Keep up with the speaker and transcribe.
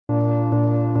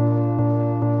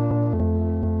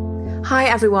Hi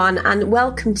everyone, and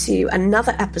welcome to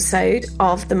another episode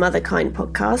of the Motherkind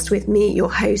podcast with me,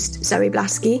 your host, Zoe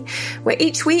Blaskey, where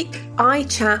each week I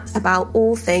chat about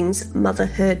all things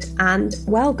motherhood and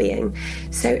well-being.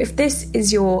 So if this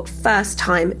is your first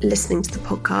time listening to the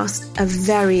podcast, a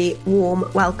very warm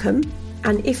welcome.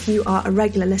 And if you are a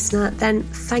regular listener, then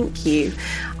thank you.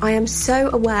 I am so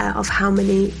aware of how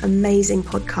many amazing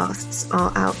podcasts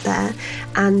are out there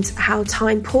and how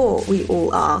time poor we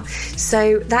all are.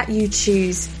 So that you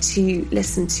choose to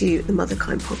listen to the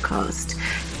Motherkind podcast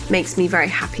makes me very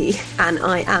happy, and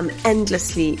I am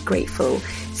endlessly grateful.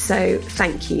 So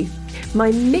thank you.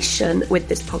 My mission with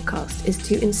this podcast is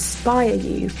to inspire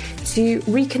you to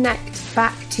reconnect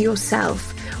back to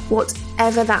yourself,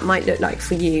 whatever that might look like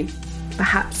for you.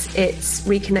 Perhaps it's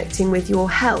reconnecting with your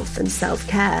health and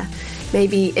self-care.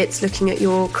 Maybe it's looking at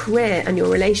your career and your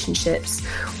relationships,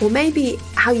 or maybe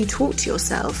how you talk to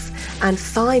yourself, and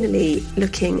finally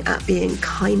looking at being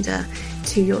kinder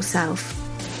to yourself.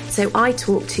 So I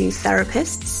talk to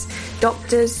therapists,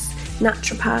 doctors,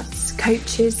 naturopaths,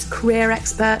 coaches, career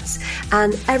experts,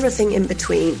 and everything in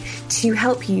between to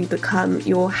help you become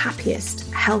your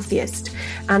happiest, healthiest,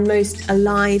 and most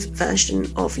alive version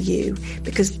of you,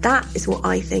 because that is what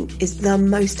I think is the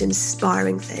most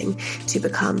inspiring thing to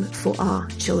become for our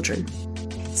children.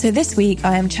 So this week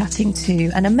I am chatting to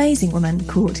an amazing woman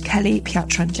called Kelly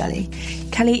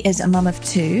Pietrangeli. Kelly is a mum of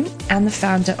two and the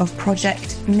founder of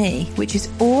Project Me, which is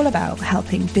all about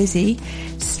helping busy,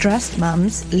 stressed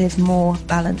mums live more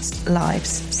balanced lives.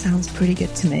 Sounds pretty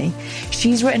good to me.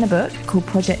 She's written a book called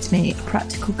Project Me, a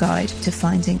practical guide to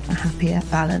finding a happier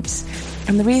balance.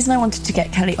 And the reason I wanted to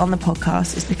get Kelly on the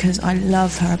podcast is because I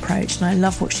love her approach and I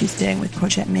love what she's doing with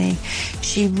Project Me.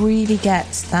 She really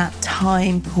gets that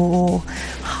time poor,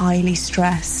 highly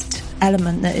stressed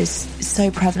element that is so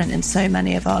prevalent in so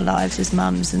many of our lives as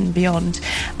mums and beyond.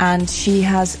 And she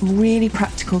has really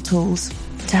practical tools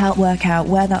to help work out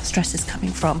where that stress is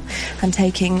coming from and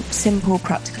taking simple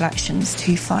practical actions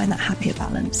to find that happier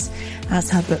balance,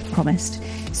 as her book promised.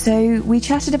 So we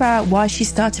chatted about why she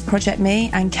started Project Me,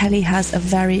 and Kelly has a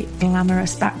very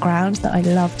glamorous background that I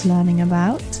loved learning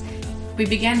about. We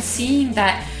began seeing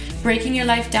that breaking your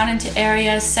life down into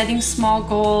areas, setting small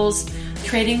goals,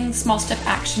 creating small step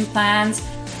action plans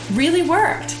really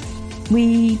worked.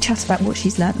 We chat about what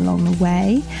she's learnt along the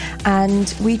way,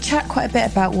 and we chat quite a bit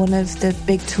about one of the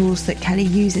big tools that Kelly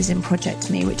uses in Project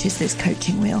Me, which is this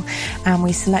coaching wheel, and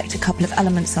we select a couple of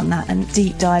elements on that and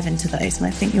deep dive into those, and I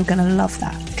think you're going to love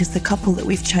that because the couple that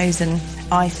we've chosen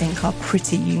I think are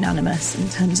pretty unanimous in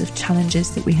terms of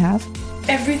challenges that we have.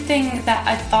 Everything that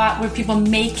I thought were people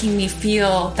making me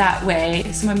feel that way,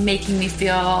 someone making me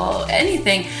feel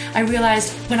anything, I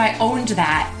realized when I owned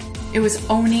that, it was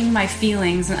owning my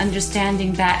feelings and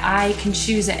understanding that I can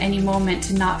choose at any moment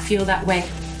to not feel that way.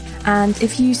 And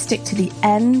if you stick to the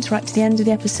end, right to the end of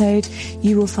the episode,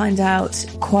 you will find out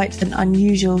quite an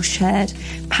unusual shared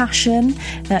passion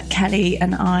that Kelly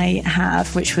and I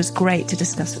have, which was great to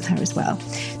discuss with her as well.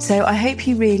 So I hope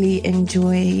you really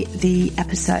enjoy the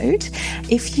episode.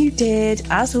 If you did,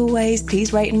 as always,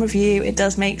 please rate and review. It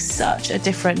does make such a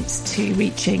difference to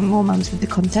reaching more mums with the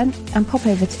content. And pop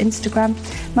over to Instagram,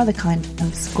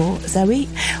 motherkind_Zoe,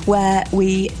 where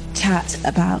we chat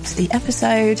about the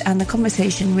episode, and the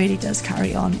conversation really does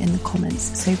carry on in the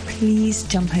comments. So please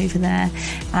jump over there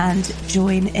and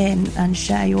join in and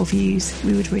share your views.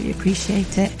 We would really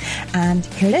appreciate it. And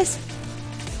here it is.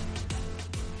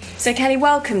 So Kelly,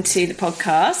 welcome to the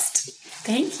podcast.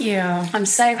 Thank you. I'm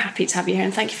so happy to have you here,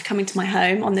 and thank you for coming to my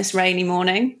home on this rainy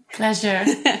morning. Pleasure.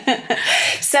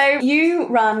 So you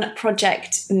run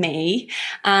Project Me,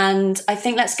 and I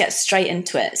think let's get straight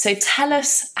into it. So tell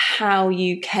us how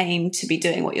you came to be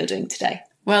doing what you're doing today.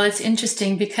 Well, it's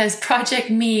interesting because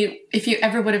Project Me, if you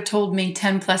ever would have told me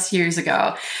 10 plus years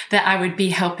ago that I would be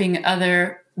helping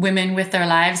other women with their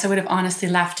lives, I would have honestly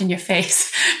laughed in your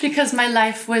face because my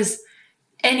life was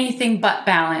anything but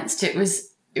balanced. It was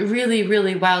really,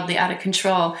 really wildly out of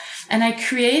control. And I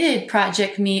created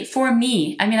Project Me for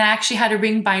me. I mean, I actually had a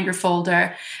ring binder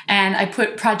folder and I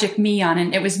put Project Me on it.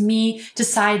 And it was me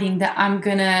deciding that I'm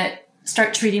going to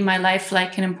start treating my life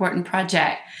like an important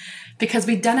project. Because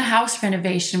we'd done a house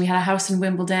renovation. We had a house in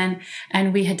Wimbledon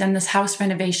and we had done this house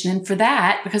renovation. And for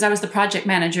that, because I was the project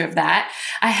manager of that,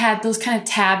 I had those kind of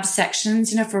tab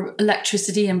sections, for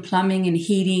electricity and plumbing and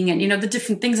heating and, the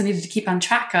different things I needed to keep on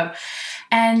track of.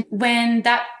 And when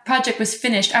that project was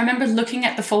finished, I remember looking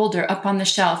at the folder up on the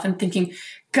shelf and thinking,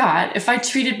 God, if I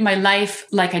treated my life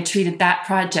like I treated that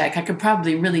project, I could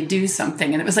probably really do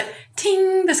something. And it was like,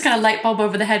 ting, this kind of light bulb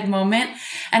over the head moment.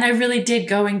 And I really did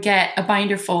go and get a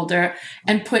binder folder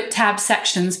and put tab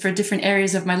sections for different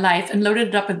areas of my life and loaded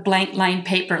it up with blank line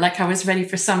paper like I was ready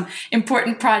for some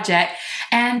important project.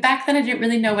 And back then I didn't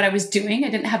really know what I was doing. I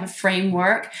didn't have a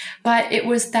framework, but it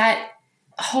was that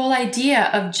whole idea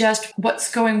of just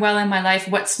what's going well in my life,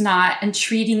 what's not, and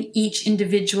treating each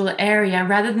individual area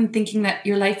rather than thinking that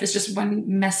your life is just one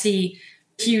messy,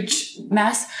 huge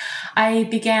mess. I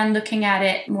began looking at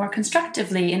it more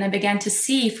constructively, and I began to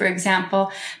see, for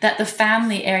example, that the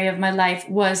family area of my life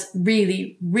was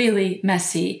really, really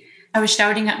messy. I was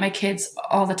shouting at my kids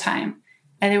all the time.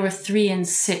 And they were 3 and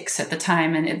 6 at the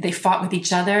time, and they fought with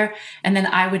each other. And then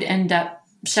I would end up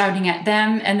shouting at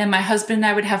them. And then my husband and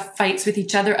I would have fights with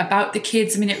each other about the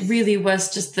kids. I mean, it really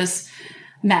was just this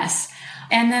mess.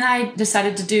 And then I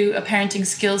decided to do a parenting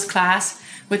skills class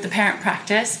with the parent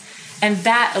practice. And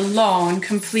that alone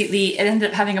completely, it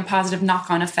ended up having a positive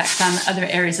knock-on effect on other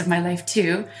areas of my life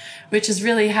too, which is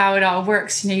really how it all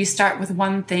works. You know, you start with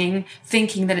one thing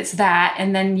thinking that it's that,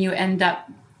 and then you end up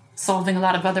solving a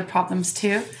lot of other problems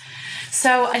too.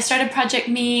 So I started Project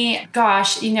Me,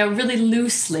 really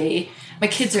loosely. My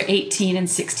kids are 18 and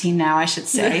 16 now, I should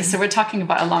say. So we're talking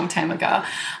about a long time ago.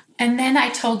 And then I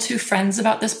told 2 friends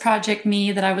about this Project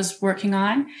Me that I was working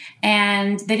on.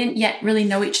 And they didn't yet really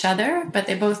know each other, but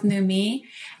they both knew me.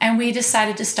 And we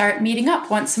decided to start meeting up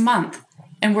once a month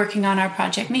and working on our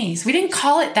Project Me's. We didn't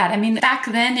call it that. I mean,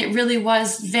 back then it really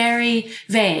was very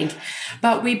vague.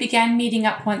 But we began meeting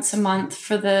up once a month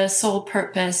for the sole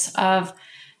purpose of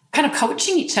kind of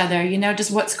coaching each other,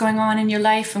 just what's going on in your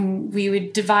life. And we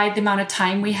would divide the amount of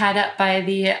time we had up by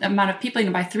the amount of people,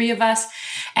 by 3 of us.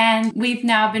 And we've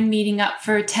now been meeting up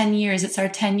for 10 years. It's our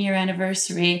 10-year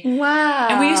anniversary. Wow.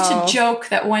 And we used to joke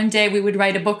that one day we would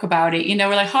write a book about it. We're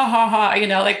like, ha, ha,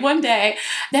 ha, like one day.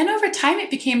 Then over time, it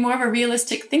became more of a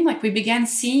realistic thing. Like we began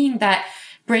seeing that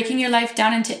breaking your life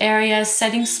down into areas,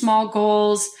 setting small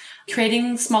goals,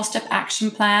 creating small step action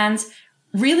plans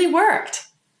really worked.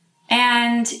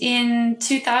 And in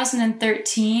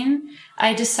 2013,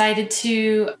 I decided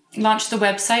to launch the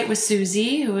website with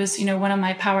Susie, who was, one of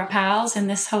my power pals in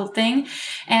this whole thing.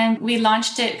 And we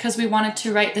launched it because we wanted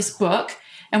to write this book.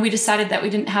 And we decided that we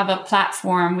didn't have a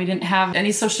platform. We didn't have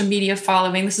any social media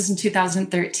following. This was in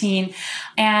 2013.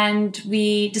 And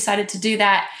we decided to do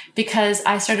that because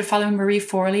I started following Marie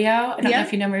Forleo. I don't know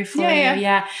if you know Marie Forleo.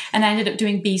 Yeah. And I ended up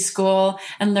doing B School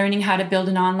and learning how to build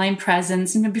an online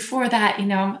presence. And before that,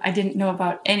 I didn't know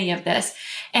about any of this.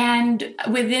 And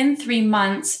within 3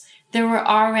 months, there were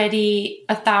already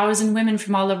 1,000 women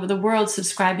from all over the world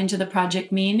subscribing to the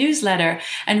Project Me newsletter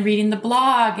and reading the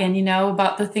blog and,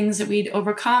 about the things that we'd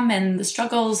overcome and the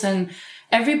struggles. And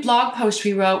every blog post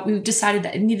we wrote, we decided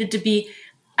that it needed to be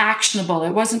actionable.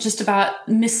 It wasn't just about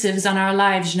missives on our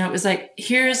lives. It was like,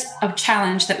 here's a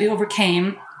challenge that we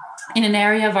overcame in an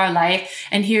area of our life,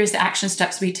 and here's the action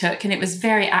steps we took. And it was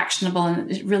very actionable,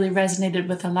 and it really resonated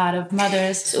with a lot of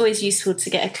mothers. It's always useful to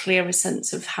get a clearer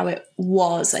sense of how it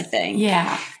was, I think.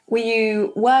 Yeah. Were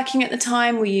you working at the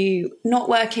time? Were you not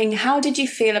working? How did you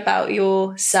feel about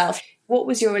yourself? What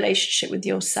was your relationship with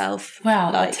yourself?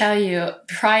 Well, I'll tell you,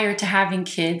 prior to having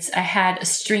kids, I had a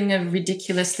string of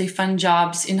ridiculously fun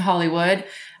jobs in Hollywood.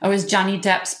 I was Johnny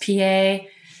Depp's PA.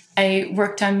 I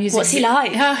worked on music. What's he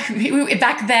like?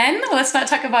 Back then, well, let's not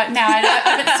talk about now. I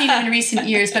haven't seen him in recent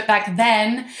years, but back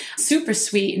then, super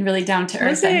sweet and really down to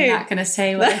earth. I'm not going to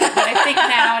say what I think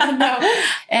now. I don't know.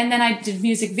 And then I did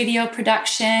music video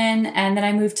production. And then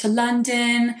I moved to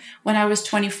London when I was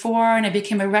 24 and I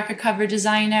became a record cover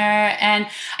designer. And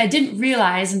I didn't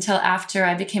realize until after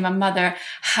I became a mother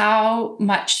how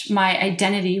much my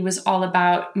identity was all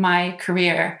about my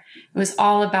career. It was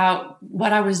all about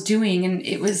what I was doing. And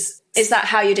it was... Is that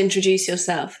how you'd introduce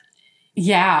yourself?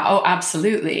 Yeah. Oh,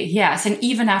 absolutely. Yes. And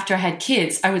even after I had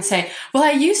kids, I would say, well,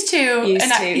 I used to.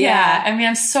 Yeah. I mean,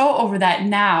 I'm so over that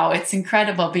now. It's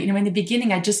incredible. But, in the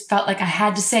beginning, I just felt like I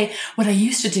had to say what I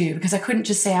used to do because I couldn't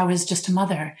just say I was just a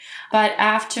mother. But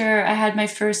after I had my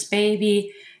first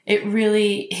baby, it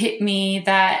really hit me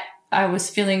that I was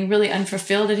feeling really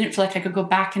unfulfilled. I didn't feel like I could go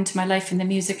back into my life in the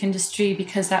music industry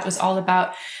because that was all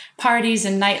about parties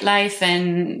and nightlife,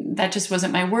 and that just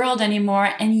wasn't my world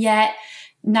anymore. And yet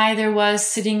neither was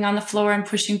sitting on the floor and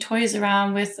pushing toys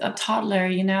around with a toddler,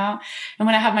 And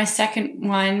when I had my second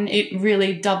one, it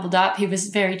really doubled up. He was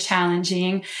very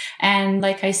challenging. And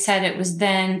like I said, it was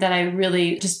then that I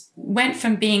really just went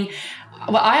from being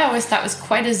what I always thought was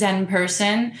quite a Zen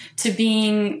person to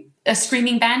being a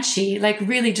screaming banshee, like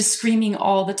really just screaming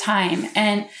all the time.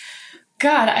 And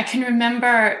God, I can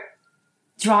remember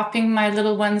dropping my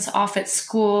little ones off at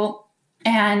school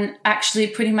and actually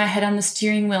putting my head on the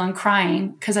steering wheel and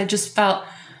crying because I just felt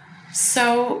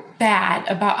so bad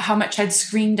about how much I'd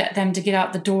screamed at them to get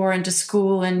out the door and to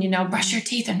school and, brush your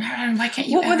teeth and why can't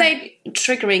you? What were they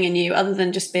triggering in you other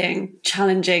than just being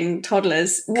challenging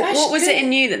toddlers? What was it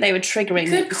in you that they were triggering?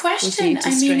 Good question.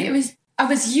 I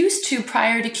was used to,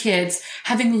 prior to kids,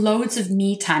 having loads of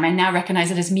me time. I now recognize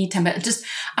it as me time, but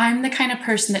I'm the kind of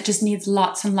person that just needs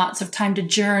lots and lots of time to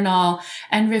journal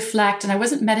and reflect. And I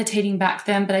wasn't meditating back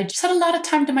then, but I just had a lot of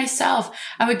time to myself.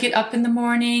 I would get up in the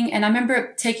morning, and I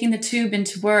remember taking the tube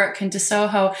into work into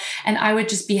Soho, and I would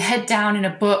just be head down in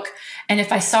a book. And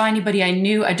if I saw anybody I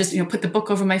knew, I just, put the book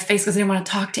over my face because I didn't want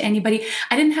to talk to anybody.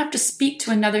 I didn't have to speak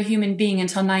to another human being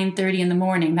until 9:30 in the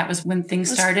morning. That was when things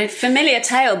started. Familiar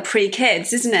tale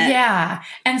pre-kids, isn't it? Yeah.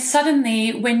 And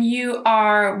suddenly when you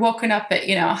are woken up at,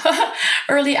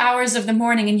 early hours of the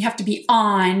morning and you have to be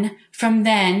on from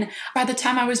then, by the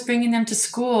time I was bringing them to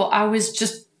school, I was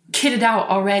just kitted out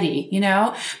already,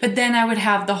 but then I would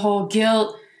have the whole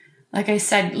guilt. Like I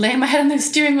said, laying my head on the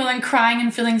steering wheel and crying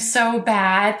and feeling so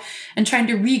bad and trying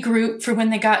to regroup for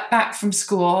when they got back from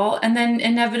school. And then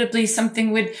inevitably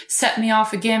something would set me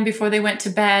off again before they went to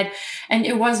bed. And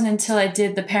it wasn't until I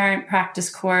did the parent practice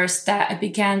course that I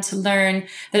began to learn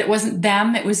that it wasn't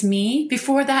them, it was me.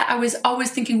 Before that, I was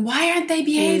always thinking, why aren't they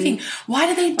behaving? Why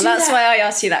do they do that? That's why I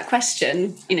asked you that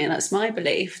question. That's my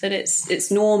belief, that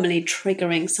it's normally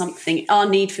triggering something, our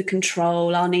need for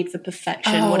control, our need for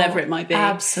perfection, whatever it might be.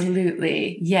 Absolutely.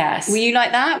 Yes. Were you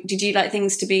like that? Did you like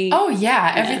things to be? Oh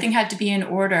yeah. Everything had to be in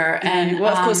order. And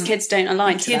of course kids don't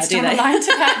align to that, do they? Kids don't align to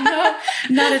that.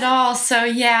 No, not at all. So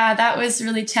yeah, that was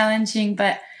really challenging.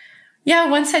 But yeah,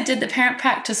 once I did the parent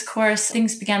practice course,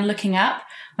 things began looking up.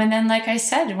 And then, like I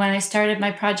said, when I started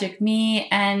my Project Me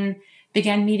and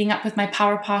began meeting up with my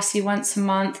Power Posse once a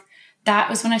month,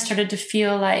 that was when I started to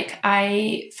feel like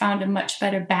I found a much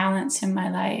better balance in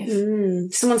my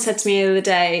life. Someone said to me the other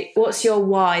day, what's your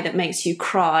why that makes you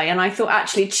cry? And I thought,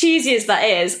 actually, cheesy as that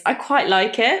is, I quite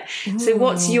like it. Ooh. So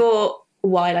what's your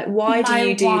why? Like, why do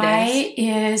you do this? My why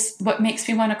is, what makes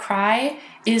me want to cry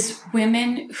is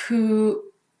women who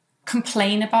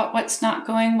complain about what's not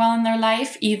going well in their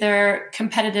life, either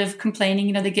competitive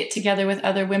complaining, they get together with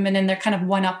other women and they're kind of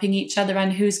one-upping each other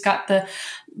on who's got the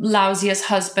lousiest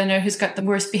husband or who's got the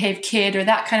worst behaved kid or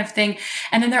that kind of thing.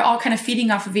 And then they're all kind of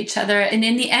feeding off of each other. And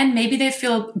in the end, maybe they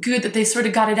feel good that they sort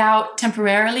of got it out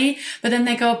temporarily, but then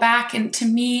they go back. And to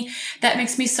me, that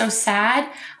makes me so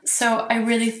sad. So I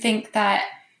really think that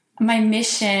my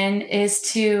mission is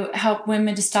to help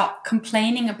women to stop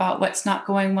complaining about what's not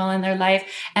going well in their life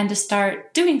and to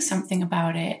start doing something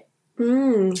about it.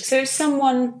 So if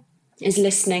someone is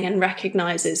listening and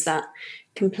recognizes that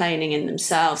complaining in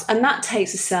themselves, and that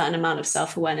takes a certain amount of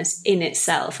self-awareness in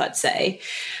itself, I'd say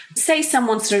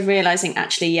someone's sort of realizing,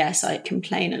 actually, yes, I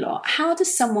complain a lot. How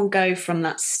does someone go from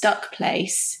that stuck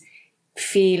place,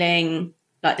 feeling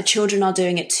like the children are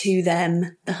doing it to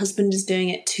them, the husband is doing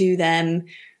it to them,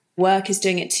 work is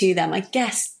doing it to them, I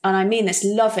guess, and I mean this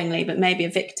lovingly, but maybe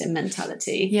a victim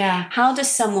mentality. Yeah. How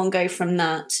does someone go from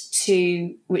that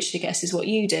to, which I guess is what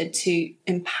you did, to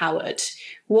empowered?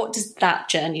 What does that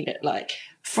journey look like?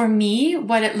 For me,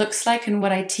 what it looks like and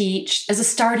what I teach as a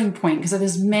starting point, because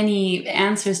there's many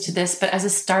answers to this, but as a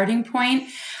starting point,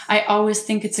 I always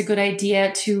think it's a good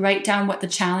idea to write down what the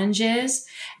challenge is.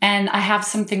 And I have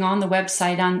something on the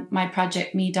website on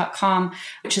myprojectme.com,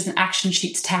 which is an action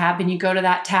sheets tab. And you go to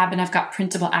that tab and I've got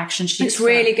printable action sheets. It's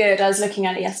really good. I was looking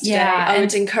at it yesterday. Yeah, I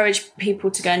would encourage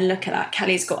people to go and look at that.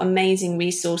 Kelly's got amazing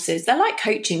resources. They're like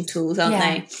coaching tools, aren't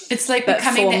they? It's like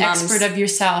becoming the expert of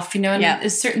yourself, and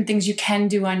there's certain things you can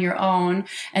do on your own.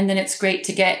 And then it's great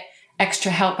to get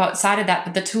extra help outside of that.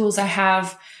 But the tools I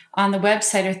have on the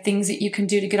website are things that you can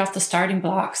do to get off the starting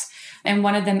blocks. And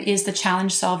one of them is the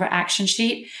challenge solver action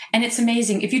sheet. And it's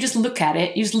amazing. If you just look at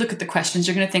it, you just look at the questions,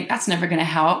 you're going to think that's never going to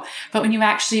help. But when you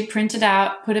actually print it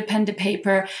out, put a pen to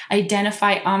paper,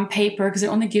 identify on paper, because it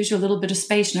only gives you a little bit of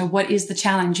space. What is the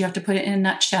challenge? You have to put it in a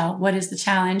nutshell. What is the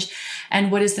challenge?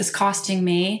 And what is this costing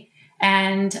me?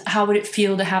 And how would it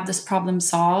feel to have this problem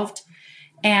solved?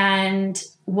 And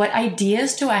what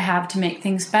ideas do I have to make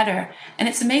things better? And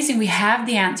it's amazing. We have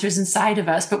the answers inside of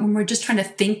us, but when we're just trying to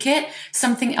think it,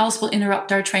 something else will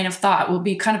interrupt our train of thought. We'll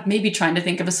be kind of maybe trying to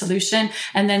think of a solution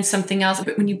and then something else.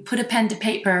 But when you put a pen to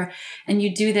paper and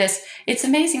you do this, it's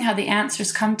amazing how the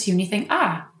answers come to you and you think,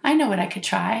 I know what I could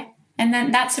try. And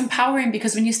then that's empowering,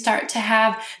 because when you start to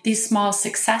have these small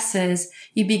successes,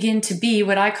 you begin to be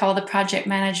what I call the project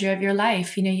manager of your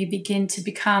life. You know, you begin to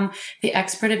become the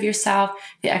expert of yourself,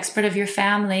 the expert of your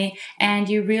family, and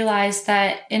you realize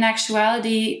that in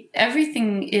actuality,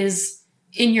 everything is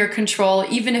in your control,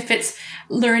 even if it's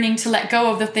learning to let go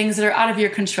of the things that are out of your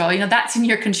control. You know, that's in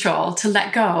your control to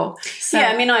let go. So,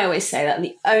 yeah, I mean, I always say that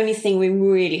the only thing we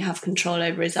really have control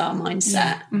over is our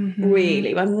mindset.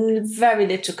 Really. We have very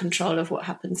little control of what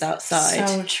happens outside.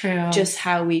 So true. Just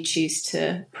how we choose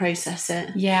to process it.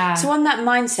 Yeah. So on that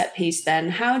mindset piece then,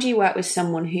 how do you work with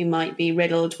someone who might be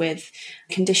riddled with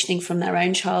conditioning from their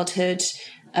own childhood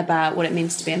about what it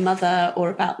means to be a mother, or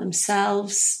about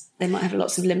themselves? They might have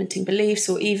lots of limiting beliefs,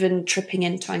 or even tripping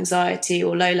into anxiety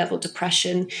or low-level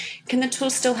depression. Can the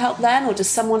tools still help then, or does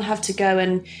someone have to go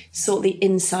and sort the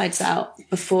insides out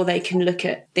before they can look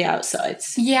at the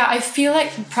outsides? Yeah, I feel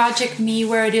like Project Me,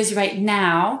 where it is right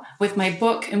now with my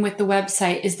book and with the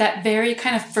website, is that very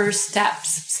kind of first steps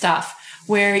stuff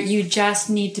where you just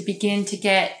need to begin to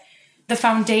get the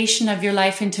foundation of your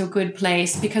life into a good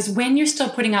place. Because when you're still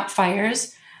putting out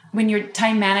fires, when your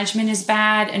time management is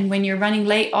bad, and when you're running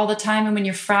late all the time, and when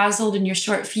you're frazzled and you're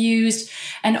short fused,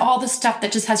 and all the stuff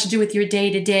that just has to do with your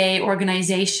day-to-day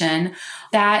organization,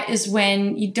 that is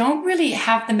when you don't really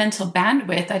have the mental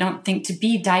bandwidth, I don't think, to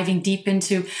be diving deep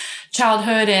into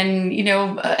childhood and,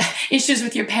 issues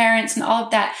with your parents and all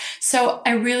of that. So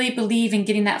I really believe in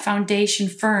getting that foundation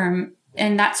firm.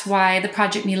 And that's why the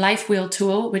Project Me Life Wheel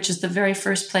tool, which is the very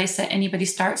first place that anybody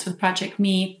starts with Project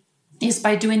Me, is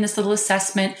by doing this little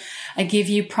assessment. I give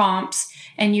you prompts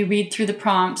and you read through the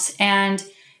prompts, and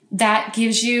that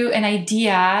gives you an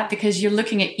idea, because you're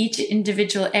looking at each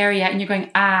individual area and you're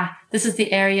going, this is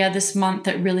the area this month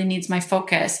that really needs my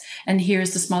focus. And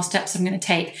here's the small steps I'm going to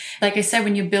take. Like I said,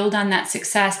 when you build on that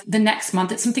success, the next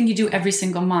month, it's something you do every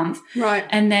single month. Right.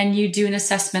 And then you do an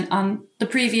assessment on the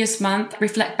previous month,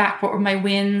 reflect back, what were my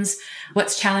wins?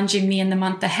 What's challenging me in the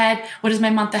month ahead? What does my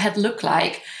month ahead look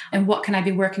like? And what can I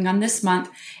be working on this month?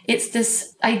 It's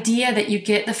this idea that you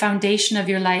get the foundation of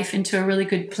your life into a really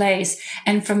good place.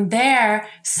 And from there,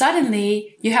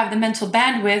 suddenly you have the mental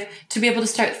bandwidth to be able to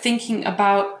start thinking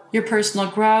about your personal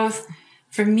growth.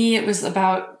 For me, it was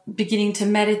about beginning to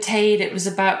meditate. It was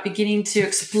about beginning to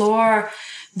explore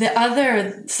the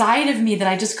other side of me that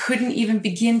I just couldn't even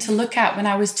begin to look at when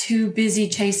I was too busy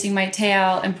chasing my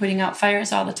tail and putting out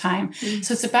fires all the time.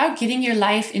 So it's about getting your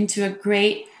life into a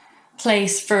great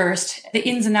place first, the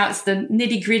ins and outs, the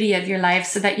nitty gritty of your life,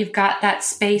 so that you've got that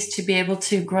space to be able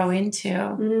to grow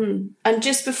into. And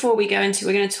just before we go into,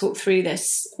 we're going to talk through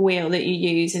this wheel that you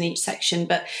use in each section,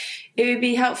 but it would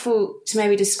be helpful to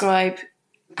maybe describe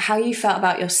how you felt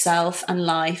about yourself and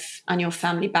life and your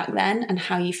family back then, and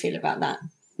how you feel about that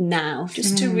now,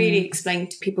 just to really explain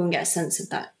to people and get a sense of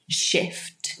that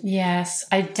shift. Yes,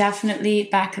 I definitely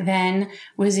back then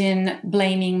was in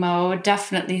blaming mode,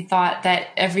 definitely thought that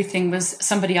everything was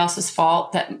somebody else's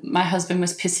fault, that my husband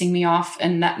was pissing me off,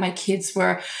 and that my kids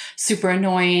were super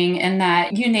annoying, and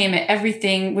that you name it,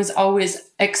 everything was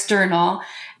always external.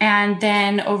 And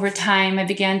then over time, I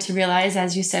began to realize,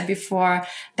 as you said before,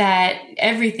 that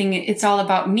everything, it's all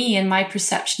about me and my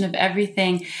perception of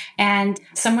everything. And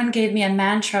someone gave me a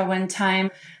mantra one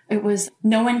time. It was,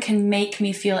 no one can make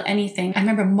me feel anything. I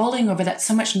remember mulling over that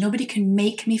so much. Nobody can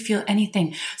make me feel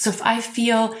anything. So if I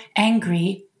feel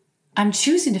angry, I'm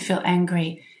choosing to feel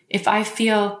angry. If I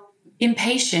feel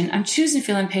impatient, I'm choosing to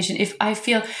feel impatient. If I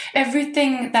feel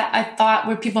everything that I thought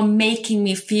were people making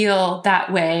me feel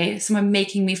that way, someone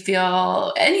making me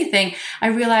feel anything, I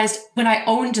realized when I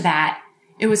owned that,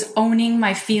 it was owning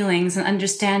my feelings and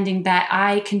understanding that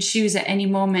I can choose at any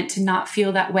moment to not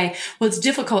feel that way. Well, it's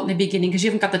difficult in the beginning because you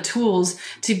haven't got the tools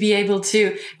to be able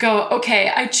to go,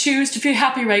 okay, I choose to feel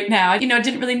happy right now. I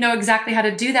didn't really know exactly how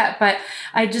to do that, but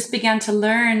I just began to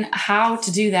learn how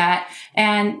to do that.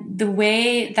 And the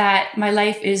way that my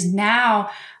life is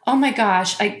now, oh my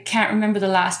gosh, I can't remember the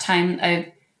last time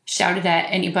I shouted at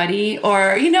anybody,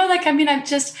 or,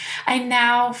 I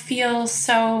now feel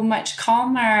so much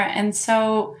calmer and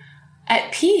so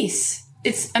at peace.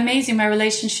 It's amazing. My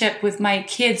relationship with my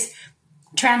kids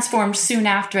transformed soon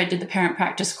after I did the parent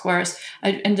practice course.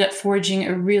 I ended up forging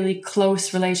a really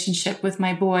close relationship with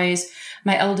my boys.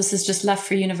 My eldest has just left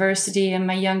for university and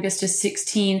my youngest is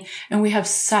 16. And we have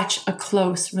such a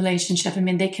close relationship.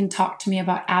 They can talk to me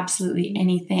about absolutely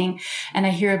anything. And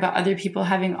I hear about other people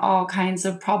having all kinds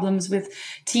of problems with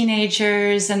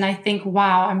teenagers. And I think,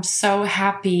 wow, I'm so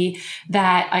happy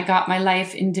that I got my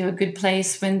life into a good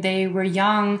place when they were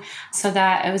young, so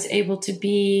that I was able to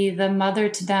be the mother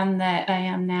to them that I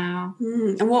am now.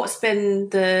 And what's been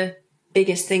the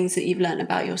biggest things that you've learned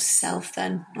about yourself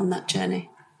then on that journey?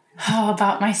 Oh,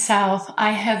 about myself.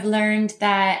 I have learned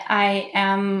that I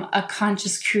am a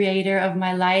conscious creator of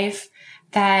my life,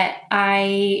 that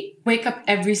I wake up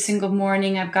every single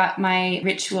morning. I've got my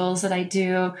rituals that I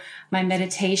do, my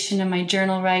meditation and my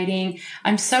journal writing.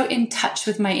 I'm so in touch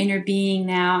with my inner being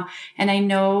now, and I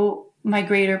know my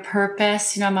greater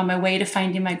purpose. I'm on my way to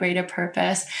finding my greater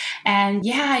purpose. And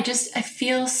yeah, I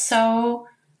feel so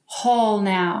whole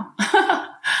now.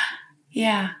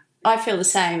 Yeah. I feel the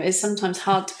same. It's sometimes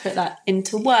hard to put that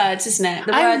into words, isn't it?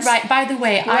 I'm right. By the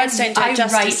way, I write.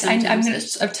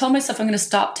 I've told myself I'm going to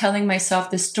stop telling myself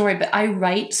this story, but I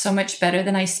write so much better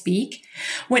than I speak.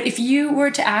 If you were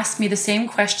to ask me the same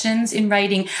questions in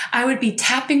writing, I would be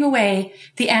tapping away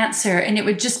the answer and it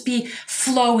would just be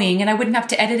flowing and I wouldn't have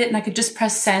to edit it and I could just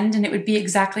press send and it would be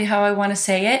exactly how I want to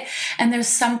say it. And there's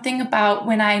something about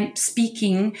when I'm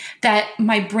speaking that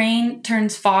my brain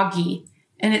turns foggy.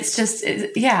 And it's just,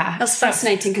 yeah. That's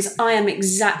fascinating because I am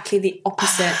exactly the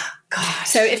opposite. Gosh.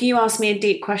 So if you ask me a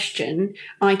deep question,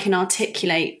 I can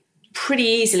articulate pretty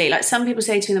easily. Like some people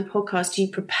say to me in the podcast, you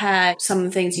prepare some of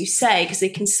the things you say because they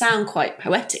can sound quite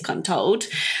poetic, I'm told.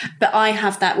 But I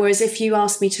have that. Whereas if you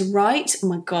ask me to write, oh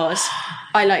my God,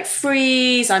 I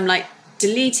freeze. I'm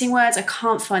deleting words. I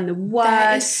can't find the word.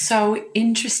 That is so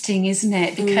interesting, isn't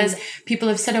it? Because people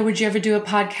have said, would you ever do a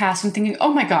podcast? I'm thinking,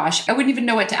 oh my gosh, I wouldn't even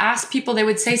know what to ask people. They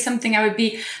would say something. I would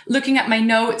be looking at my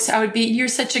notes. you're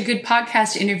such a good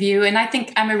podcast interview. And I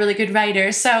think I'm a really good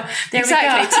writer. So there we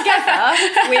go. Together,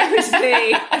 we would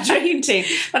be a dream team.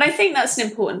 But I think that's an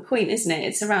important point, isn't it?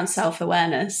 It's around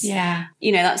self-awareness. Yeah.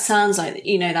 That sounds like,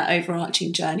 that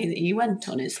overarching journey that you went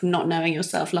on is from not knowing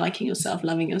yourself, liking yourself,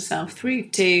 loving yourself through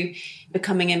to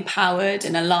becoming empowered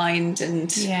and aligned and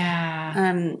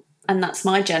that's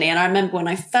my journey. And I remember when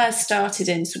I first started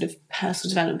in sort of personal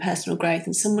development, personal growth,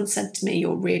 and someone said to me,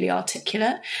 you're really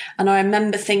articulate. And I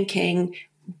remember thinking,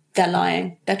 they're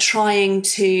lying. They're trying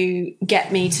to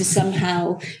get me to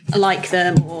somehow like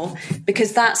them, or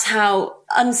because that's how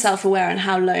unself-aware and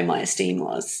how low my esteem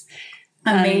was.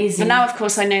 Amazing. And now, of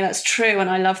course, I know that's true, and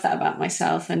I love that about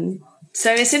myself. And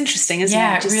so it's interesting, isn't it?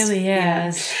 Yeah, it really is.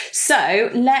 Yeah. So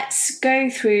let's go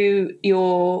through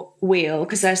your wheel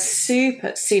because there's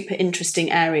super, super interesting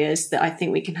areas that I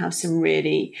think we can have some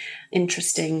really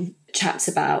interesting chats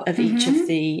about of each of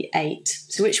the 8.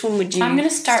 So which one would you I'm going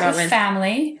to start with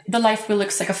family. The life wheel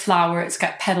looks like a flower. It's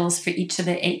got petals for each of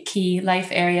the 8 key life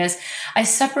areas. I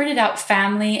separated out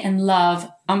family and love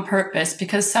on purpose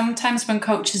because sometimes when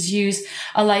coaches use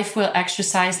a life wheel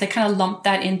exercise, they kind of lump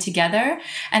that in together.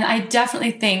 And I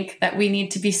definitely think that we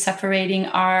need to be separating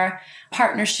our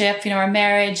partnership, our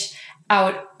marriage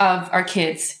out of our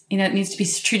kids. It needs to be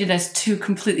treated as 2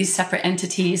 completely separate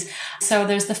entities. So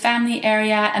there's the family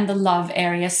area and the love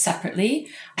area separately.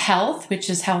 Health, which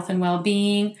is health and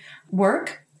well-being.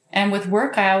 Work. And with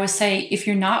work, I always say, if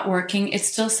you're not working, it's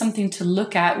still something to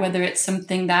look at, whether it's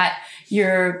something that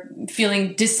you're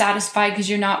feeling dissatisfied because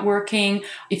you're not working.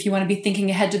 If you want to be thinking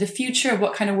ahead to the future of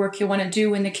what kind of work you want to do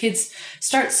when the kids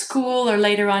start school or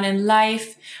later on in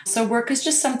life. So work is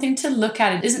just something to look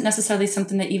at. It isn't necessarily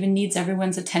something that even needs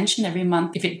everyone's attention every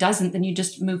month. If it doesn't, then you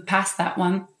just move past that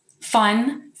one.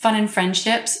 Fun and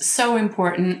friendships, so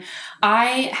important.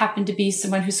 I happen to be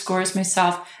someone who scores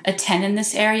myself a 10 in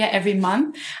this area every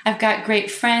month. I've got great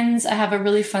friends. I have a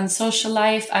really fun social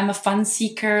life. I'm a fun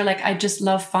seeker. I just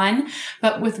love fun.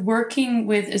 But with working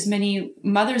with as many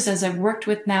mothers as I've worked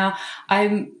with now,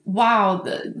 a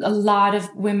lot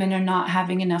of women are not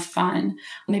having enough fun.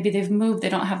 Maybe they've moved. They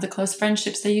don't have the close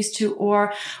friendships they used to.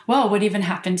 Or, what even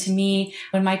happened to me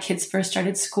when my kids first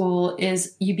started school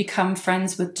is you become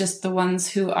friends with just the ones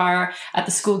who are at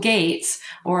the school gates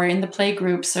or in the play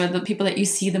groups or the people that you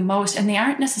see the most. And they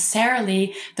aren't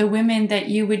necessarily the women that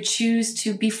you would choose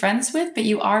to be friends with, but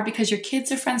you are because your kids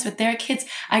are friends with their kids.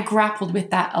 I grappled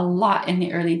with that a lot in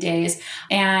the early days.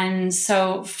 And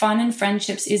so fun and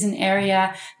friendships is an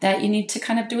area that you need to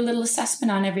kind of do a little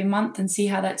assessment on every month and see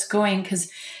how that's going.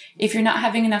 Because if you're not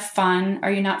having enough fun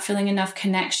or you're not feeling enough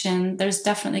connection, there's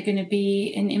definitely going to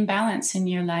be an imbalance in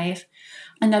your life.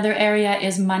 Another area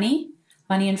is money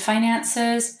and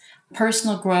finances,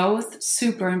 personal growth,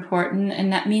 super important.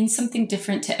 And that means something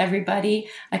different to everybody.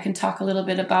 I can talk a little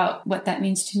bit about what that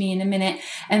means to me in a minute.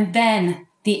 And then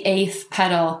the 8th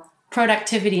petal,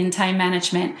 productivity and time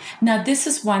management. Now, this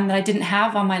is one that I didn't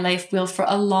have on my life wheel for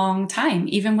a long time.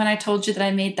 Even when I told you that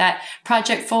I made that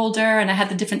project folder and I had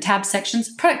the different tab sections,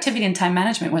 productivity and time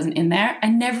management wasn't in there. I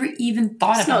never even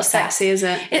thought about that. It's not sexy, is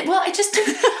it? I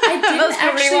didn't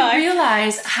actually don't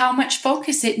realize how much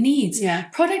focus it needs. Yeah.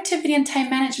 Productivity and time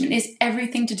management is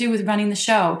everything to do with running the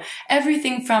show.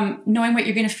 Everything from knowing what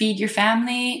you're going to feed your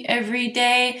family every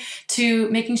day, to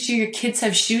making sure your kids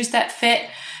have shoes that fit,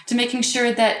 to making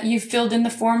sure that you've filled in the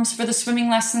forms for the swimming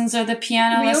lessons or the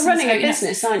piano lessons. You're running a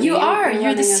business, aren't you?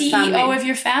 You're the CEO of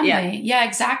your family. Yeah,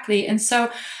 exactly. And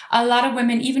so a lot of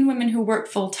women, even women who work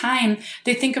full time,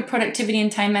 they think of productivity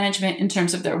and time management in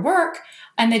terms of their work,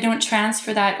 and they don't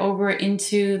transfer that over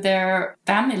into their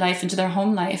family life, into their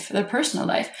home life, their personal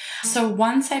life. So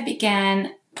once I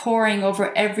began poring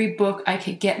over every book I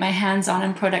could get my hands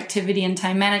on productivity and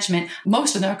time management,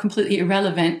 most of them are completely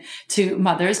irrelevant to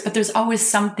mothers, but there's always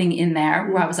something in there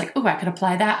where I was like, oh, I could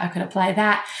apply that. I could apply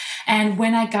that. And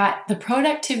when I got the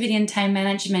productivity and time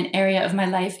management area of my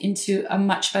life into a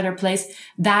much better place,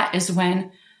 that is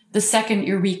when the second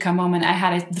eureka moment I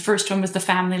had. The first one was the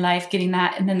family life, getting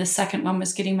that. And then the second one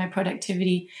was getting my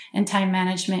productivity and time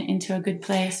management into a good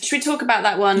place. Should we talk about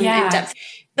that one in depth?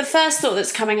 The first thought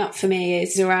that's coming up for me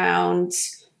is around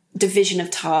division of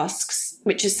tasks,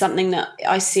 which is something that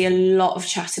I see a lot of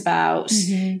chat about.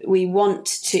 Mm-hmm. We want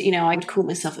to, I would call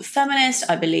myself a feminist.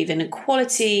 I believe in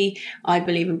equality. I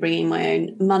believe in bringing my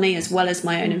own money as well as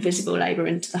my own invisible labour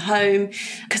into the home.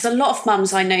 Because a lot of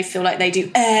mums I know feel like they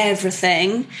do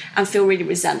everything and feel really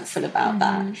resentful about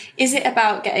that. Is it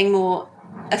about getting more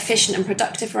efficient and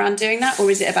productive around doing that, or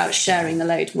is it about sharing the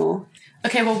load more?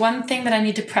 Okay, well, one thing that I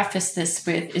need to preface this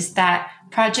with is that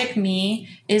Project Me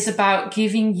is about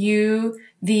giving you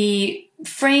the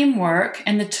framework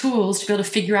and the tools to be able to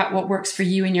figure out what works for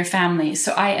you and your family.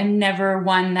 So I am never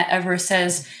one that ever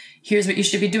says, here's what you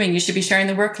should be doing. You should be sharing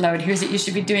the workload. Here's what you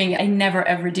should be doing. I never,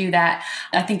 ever do that.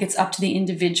 I think it's up to the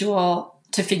individual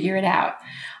to figure it out.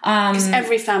 Because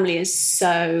every family is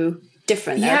so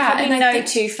different. There are probably no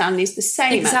two families the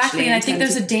same. Exactly. Actually, and I think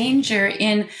there's a danger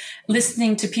in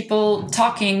listening to people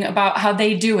talking about how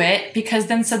they do it, because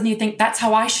then suddenly you think that's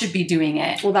how I should be doing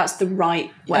it. Well, that's the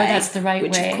right way. That's the right way.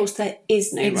 Which, of course, there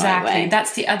is no right way.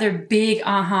 That's the other big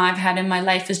I've had in my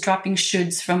life, is dropping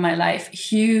shoulds from my life.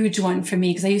 Huge one for me,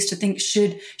 because I used to think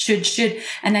should.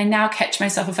 And I now catch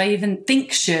myself, if I even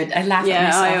think should, I laugh at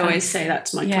myself. Yeah, I always say that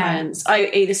to my clients. I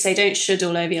either say don't should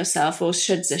all over yourself, or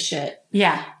shoulds are shit.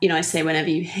 Yeah. I say whenever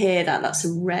you hear that, that's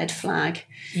a red flag.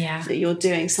 Yeah. That you're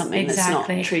doing something that's not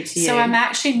true to you. So I'm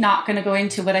actually not going to go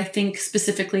into what I think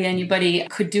specifically anybody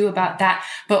could do about that.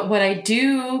 But what I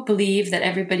do believe that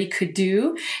everybody could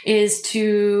do is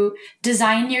to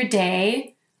design your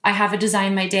day. I have a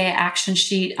Design My Day action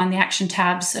sheet on the action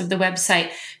tabs of the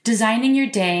website. Designing your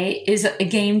day is a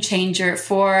game changer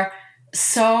for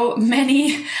so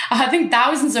many, I think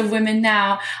thousands of women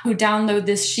now who download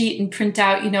this sheet and print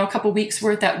out, a couple weeks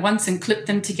worth at once and clip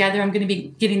them together. I'm going to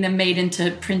be getting them made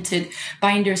into printed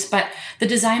binders. But the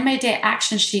Design My Day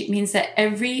action sheet means that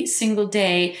every single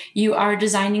day you are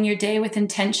designing your day with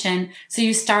intention. So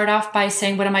you start off by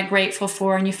saying, what am I grateful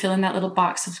for? And you fill in that little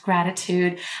box of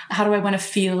gratitude. How do I want to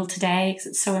feel today? Because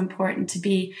it's so important to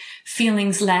be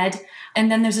feelings led. And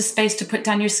then there's a space to put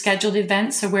down your scheduled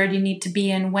events. So where do you need to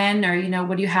be and when, or,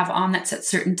 what do you have on that's at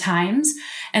certain times?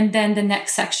 And then the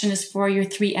next section is for your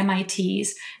 3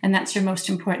 MITs. And that's your most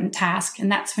important task.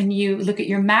 And that's when you look at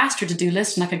your master to-do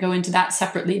list. And I could go into that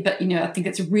separately, but, I think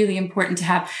it's really important to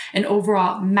have an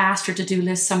overall master to-do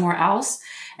list somewhere else.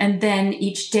 And then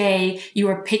each day you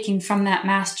are picking from that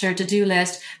master to-do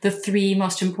list the 3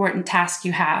 most important tasks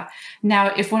you have.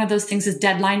 Now, if one of those things is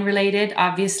deadline related,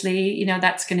 obviously,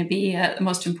 that's going to be the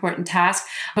most important task.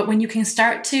 But when you can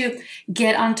start to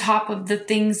get on top of the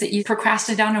things that you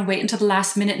procrastinate on and wait until the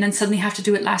last minute and then suddenly have to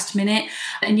do it last minute,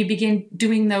 and you begin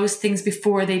doing those things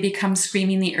before they become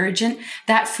screamingly urgent,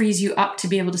 that frees you up to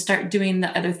be able to start doing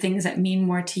the other things that mean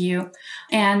more to you.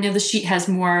 And the sheet has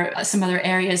some other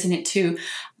areas in it too.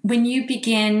 When you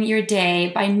begin your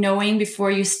day by knowing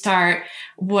before you start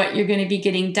what you're going to be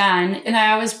getting done, and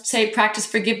I always say practice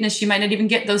forgiveness, you might not even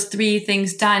get those 3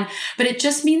 things done, but it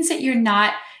just means that you're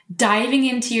not diving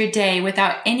into your day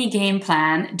without any game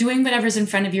plan, doing whatever's in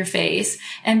front of your face,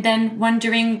 and then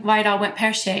wondering why it all went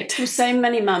pear-shaped. Well, so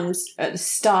many mums at the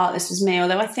start, this was me,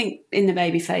 although I think in the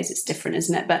baby phase it's different,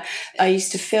 isn't it? But I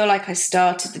used to feel like I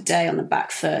started the day on the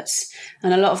back foot.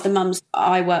 And a lot of the mums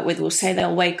I work with will say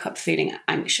they'll wake up feeling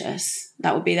anxious.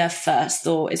 That would be their first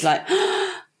thought, is like,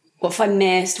 what if I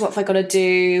missed? What have I got to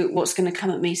do? What's going to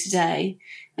come at me today?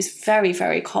 is very,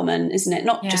 very common, isn't it?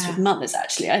 Not just with mothers,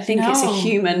 actually. I think it's a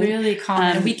human. Really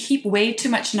common. And we keep way too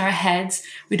much in our heads.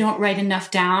 We don't write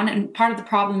enough down. And part of the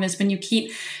problem is when you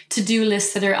keep to-do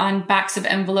lists that are on backs of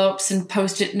envelopes and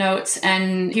post-it notes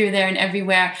and here, there, and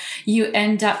everywhere, you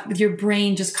end up with your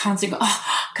brain just constantly going,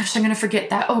 oh, gosh, I'm going to forget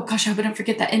that. Oh, gosh, I hope I don't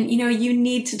forget that. And, you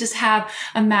need to just have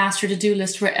a master to-do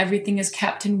list where everything is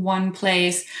kept in one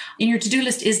place. And your to-do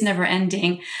list is never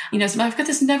ending. So I've got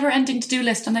this never ending to-do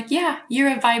list. I'm like, yeah, you're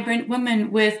a vibrant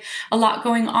woman with a lot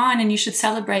going on and you should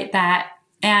celebrate that.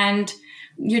 And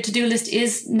your to-do list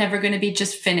is never going to be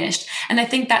just finished. And I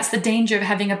think that's the danger of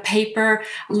having a paper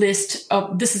list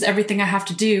of this is everything I have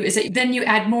to do, is that then you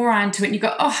add more onto it and you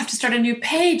go, oh, I have to start a new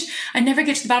page. I never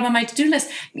get to the bottom of my to-do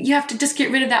list. You have to just get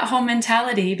rid of that whole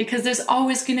mentality because there's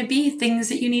always going to be things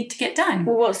that you need to get done.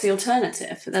 Well, what's the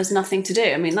alternative? There's nothing to do.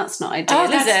 I mean, that's not ideal,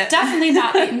 is it? That's definitely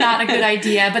not a good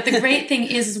idea. But the great thing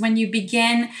is when you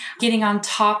begin getting on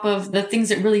top of the things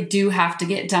that really do have to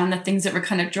get done, the things that were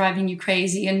kind of driving you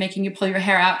crazy and making you pull your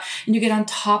hair out, and you get on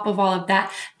top of all of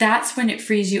that, that's when it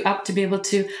frees you up to be able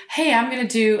to, hey, I'm going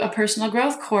to do a personal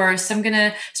growth course. I'm going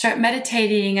to start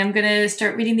meditating. I'm going to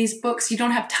start reading these books. You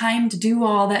don't have time to do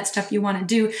all that stuff you want to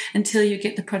do until you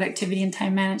get the productivity and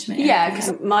time management. Yeah,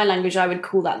 because my language, I would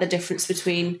call that the difference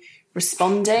between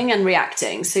responding and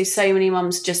reacting. So many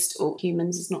mums or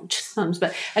humans, it's not just mums,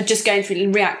 but are just going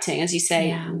through reacting, as you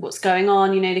say, what's going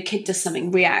on, the kid does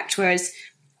something, react. Whereas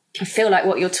I feel like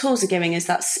what your tools are giving is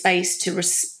that space to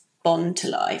respond to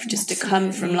life, just to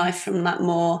come from life from that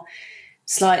more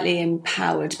slightly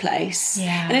empowered place.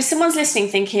 Yeah. And if someone's listening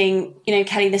thinking,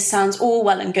 Kelly, this sounds all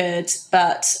well and good,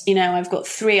 but, I've got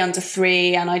 3 under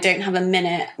 3 and I don't have a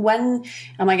minute. When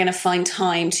am I going to find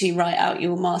time to write out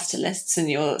your master lists and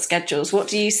your schedules? What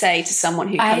do you say to someone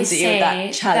who comes at you with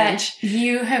that challenge? That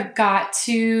you have got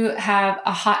to have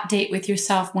a hot date with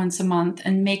yourself once a month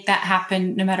and make that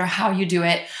happen no matter how you do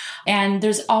it. And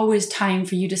there's always time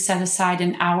for you to set aside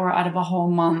an hour out of a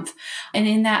whole month. And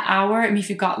in that hour, if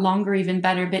you've got longer, even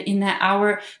better, but in that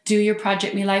hour, do your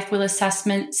Project Me Life Wheel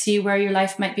assessment, see where your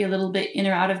life might be a little bit in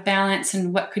or out of balance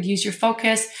and what could use your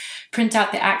focus, print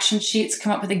out the action sheets,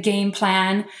 come up with a game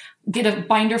plan, get a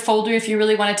binder folder if you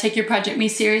really want to take your Project Me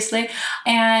seriously.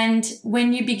 And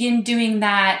when you begin doing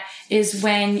that is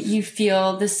when you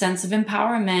feel this sense of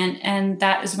empowerment. And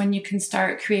that is when you can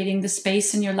start creating the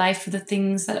space in your life for the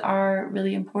things that are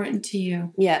really important to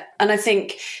you. Yeah. And I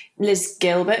think Liz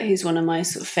Gilbert, who's one of my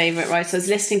sort of favorite writers, I was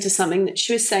listening to something that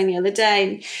she was saying the other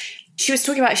day. She was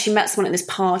talking about she met someone at this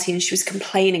party and she was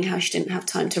complaining how she didn't have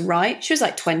time to write. She was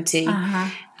like 20.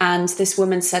 And this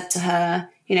woman said to her,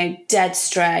 dead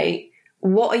straight,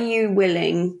 what are you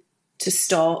willing to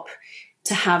stop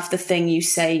to have the thing you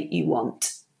say you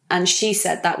want? And she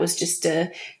said that was just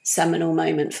a seminal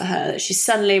moment for her, that she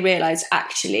suddenly realized,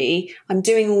 actually, I'm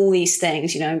doing all these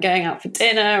things. I'm going out for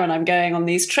dinner and I'm going on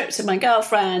these trips with my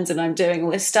girlfriends and I'm doing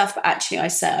all this stuff. But actually, I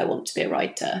say I want to be a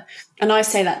writer. And I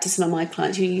say that to some of my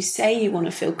clients. You say you want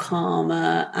to feel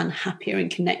calmer and happier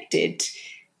and connected.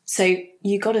 So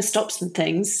you got to stop some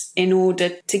things in order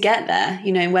to get there,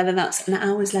 whether that's an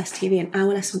hour's less TV, an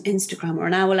hour less on Instagram or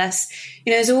an hour less,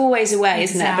 there's always a way,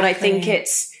 isn't there? But I think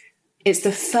it's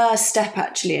the first step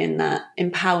actually in that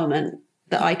empowerment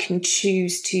that I can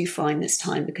choose to find this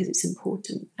time because it's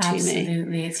important to me.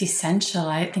 Absolutely. It's essential.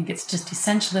 I think it's just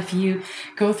essential. If you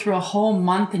go through a whole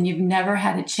month and you've never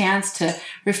had a chance to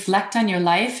reflect on your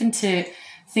life and to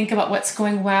think about what's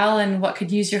going well and what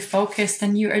could use your focus,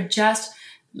 then you are just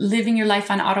living your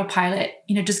life on autopilot,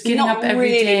 just getting up every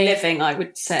day. Not really living, I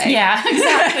would say. Yeah,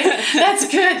 exactly. That's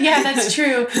good. Yeah, that's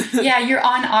true. Yeah, you're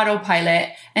on autopilot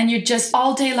and you're just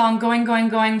all day long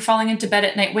going, falling into bed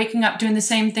at night, waking up, doing the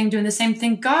same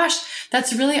thing. Gosh,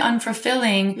 that's really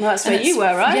unfulfilling. Well, that's where you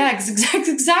were, right? Yeah,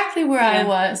 exactly where I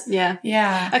was.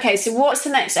 Yeah. Okay, so what's the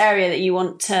next area that you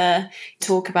want to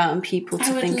talk about and people to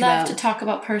think about? I would love to talk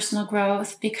about personal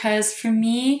growth because for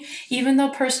me, even though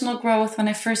personal growth, when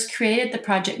I first created the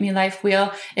Project Me Life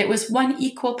Wheel, it was one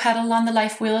equal pedal on the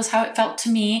life wheel is how it felt to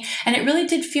me. And it really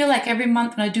did feel like every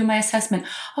month when I do my assessment,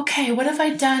 okay, what have I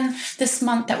done this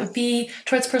month that would be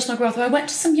towards personal growth? Well, I went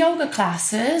to some yoga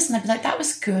classes and I'd be like, that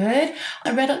was good.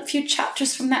 I read a few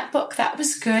chapters from that book. That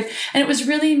was good. And it was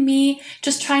really me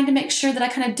just trying to make sure that I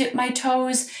kind of dipped my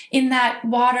toes in that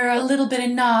water a little bit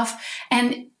enough.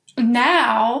 And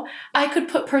now I could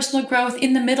put personal growth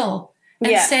in the middle.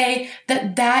 And say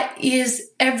that is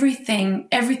everything.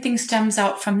 Everything stems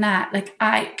out from that. Like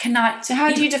I cannot. So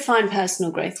how do you define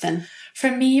personal growth then? For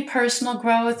me, personal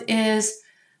growth is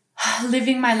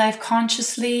living my life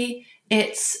consciously.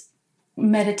 It's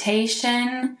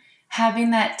meditation,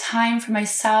 having that time for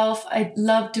myself. I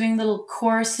love doing little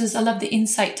courses. I love the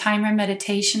Insight Timer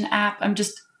meditation app. I'm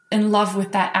just in love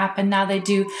with that app. And now they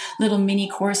do little mini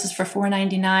courses for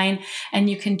 $4.99, and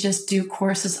you can just do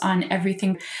courses on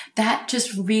everything. That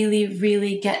just really,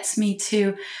 really gets me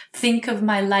to think of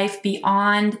my life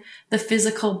beyond the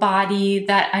physical body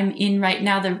that I'm in right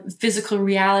now, the physical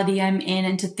reality I'm in,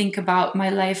 and to think about my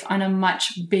life on a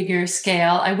much bigger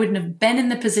scale. I wouldn't have been in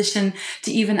the position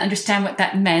to even understand what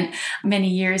that meant many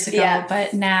years ago.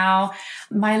 But now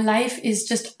my life is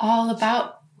just all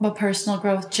about a personal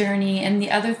growth journey, and the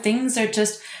other things are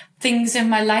just things in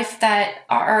my life that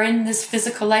are in this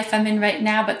physical life I'm in right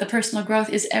now, but the personal growth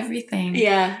is everything.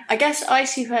 Yeah, I guess I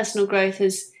see personal growth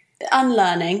as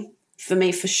unlearning. For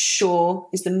me, for sure,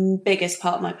 is the biggest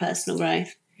part of my personal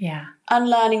growth. Yeah.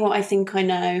 Unlearning what I think I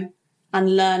know,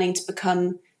 and learning to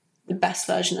become the best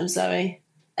version of Zoe.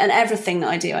 And everything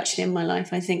that I do actually in my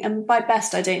life, I think, and by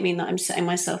best, I don't mean that I'm setting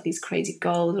myself these crazy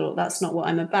goals, or that's not what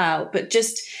I'm about, but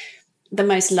just the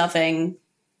most loving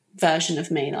version of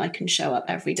me that I can show up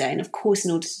every day. And of course,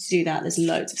 in order to do that, there's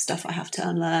loads of stuff I have to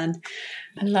unlearn.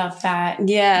 I love that.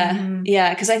 Yeah. Mm-hmm.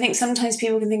 Yeah. Because I think sometimes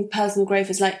people can think personal growth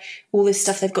is like all this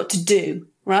stuff they've got to do.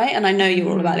 Right. And I know you're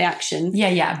all about the action.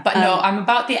 Yeah. But no, I'm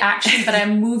about the action, but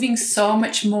I'm moving so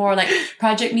much more. Like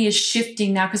Project Me is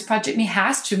shifting now, because Project Me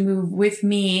has to move with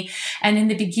me. And in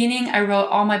the beginning, I wrote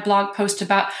all my blog posts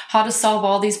about how to solve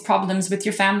all these problems with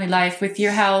your family life, with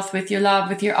your health, with your love,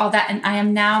 with your all that. And I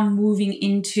am now moving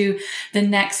into the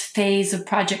next phase of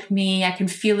Project Me. I can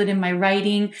feel it in my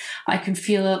writing. I can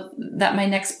feel that my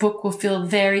next book will feel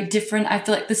very different. I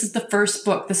feel like this is the first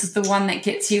book. This is the one that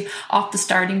gets you off the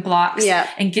starting blocks. Yeah.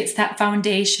 And gets that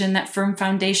foundation, that firm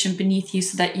foundation beneath you,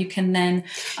 so that you can then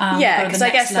because I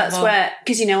guess level. That's where,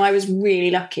 because I was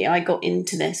really lucky. I got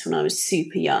into this when I was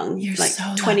super young. You're like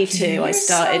so 22. I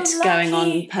started going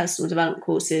on personal development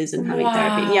courses and having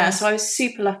therapy. Yeah, so I was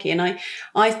super lucky, and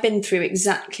I've been through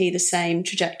exactly the same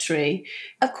trajectory.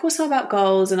 Of course, I'm about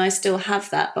goals, and I still have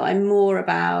that, but I'm more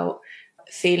about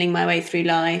feeling my way through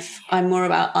life. I'm more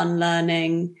about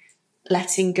unlearning,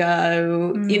 letting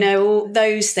go, all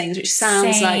those things, which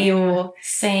sounds like you're...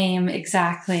 Same,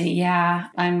 exactly. Yeah,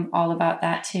 I'm all about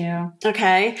that too.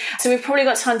 Okay, so we've probably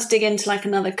got time to dig into like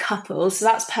another couple. So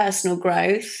that's personal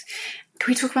growth.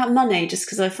 Can we talk about money, just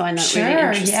because I find that really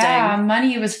interesting? Yeah,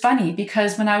 money was funny,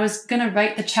 because when I was going to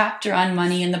write the chapter on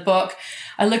money in the book,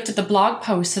 I looked at the blog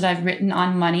posts that I've written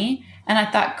on money, and I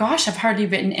thought, gosh, I've hardly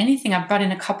written anything. I've brought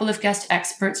in a couple of guest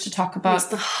experts to talk about money. It's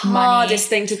the hardest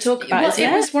thing to talk about, isn't it?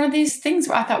 It was one of these things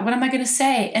where I thought, what am I going to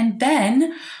say? And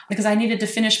then, because I needed to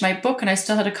finish my book and I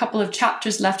still had a couple of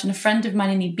chapters left, and a friend of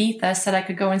mine in Ibiza said I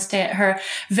could go and stay at her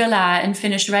villa and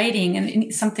finish writing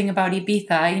and something about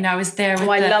Ibiza. I was there with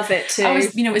I love it too.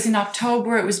 It was in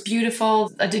October. It was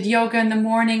beautiful. I did yoga in the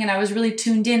morning and I was really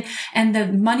tuned in, and the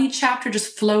money chapter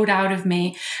just flowed out of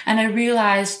me. And I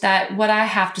realized that what I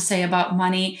have to say about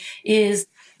money is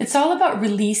it's all about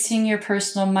releasing your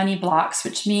personal money blocks,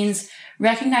 which means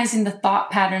recognizing the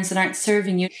thought patterns that aren't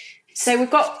serving you. So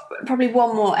we've got probably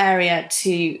one more area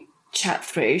to chat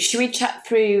through. Should we chat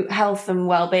through health and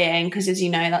well-being? Because as you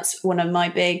know, that's one of my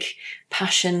big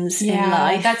passions in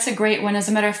life. That's a great one. As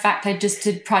a matter of fact, I just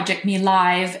did Project Me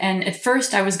Live, and at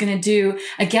first I was going to do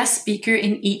a guest speaker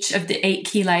in each of the 8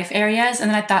 key life areas, and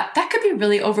then I thought that could be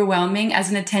really overwhelming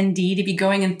as an attendee to be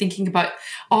going and thinking about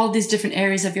all these different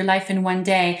areas of your life in one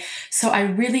day. So I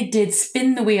really did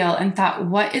spin the wheel and thought,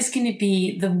 what is going to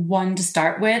be the one to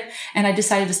start with? And I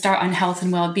decided to start on health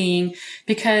and well-being,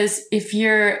 because if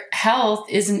your health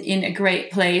isn't in a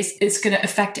great place, it's going to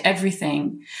affect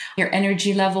everything. Your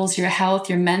energy levels, your health,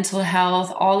 your mental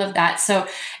health, all of that. So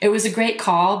it was a great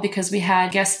call, because we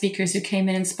had guest speakers who came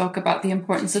in and spoke about the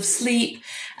importance of sleep.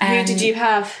 And who did you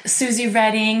have? Susie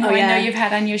Redding, who I know you've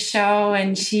had on your show,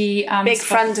 and she big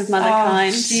friend of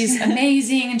Motherkind. She's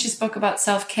amazing, and she spoke about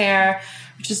self-care,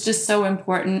 which is just so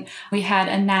important. We had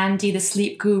Anandi, the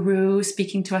sleep guru,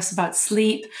 speaking to us about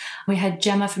sleep. We had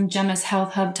Gemma from Gemma's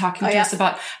Health Hub talking to us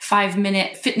about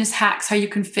 5-minute fitness hacks, how you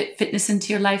can fit fitness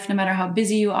into your life no matter how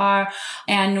busy you are,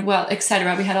 and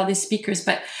etc. We had all these speakers.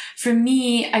 But for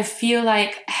me, I feel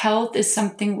like health is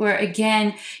something where,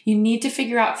 again, you need to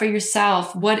figure out for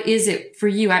yourself, what is it for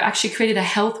you? I actually created a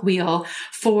health wheel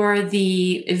for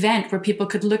the event where people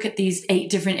could look at these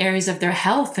 8 different areas of their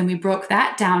health. And we broke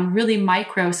that down really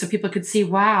micro so people could see,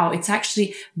 wow, it's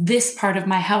actually this part of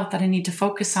my health that I need to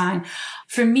focus on.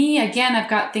 For me, again, I've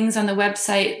got things on the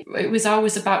website. It was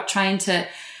always about trying to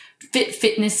fit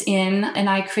fitness in, and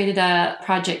I created a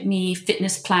Project Me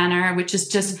fitness planner, which is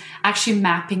just actually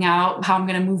mapping out how I'm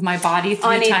going to move my body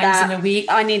 3 times in a week.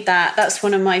 I need that. That's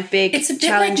one of my big challenges. It's a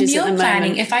bit like meal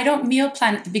planning. If I don't meal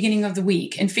plan at the beginning of the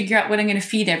week and figure out what I'm going to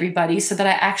feed everybody so that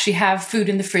I actually have food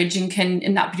in the fridge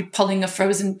and not be pulling a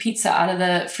frozen pizza out of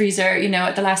the freezer,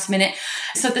 at the last minute.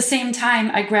 So at the same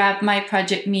time, I grab my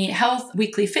Project Me Health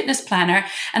weekly fitness planner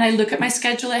and I look at my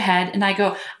schedule ahead and I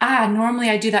go, normally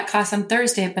I do that class on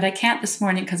Thursday, but I can't this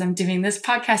morning because I'm doing this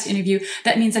podcast interview.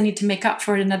 That means I need to make up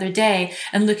for it another day,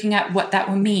 and looking at what that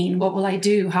will mean. What will I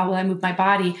do? How will I move my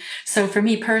body? So for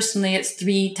me personally, it's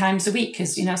 3 times a week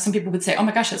because, some people would say, oh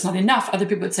my gosh, that's not enough. Other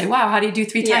people would say, wow, how do you do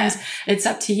 3 times? It's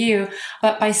up to you.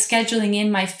 But by scheduling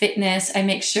in my fitness, I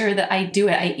make sure that I do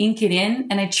it. I ink it in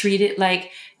and I treat it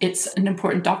like it's an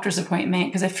important doctor's appointment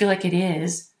because I feel like it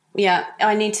is. Yeah,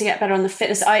 I need to get better on the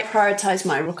fitness. I prioritize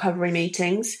my recovery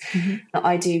meetings.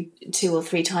 I do 2 or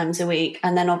 3 times a week.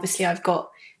 And then obviously I've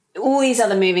got all these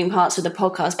other moving parts of the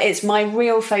podcast. It's my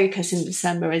real focus in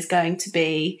December is going to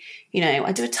be,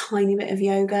 I do a tiny bit of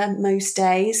yoga most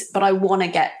days, but I want to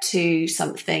get to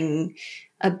something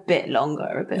a bit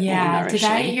longer, a bit more nourishing. Did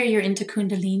I hear you're into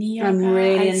Kundalini yoga? I'm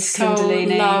really into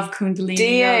Kundalini. I love Kundalini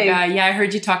yoga. Yeah, I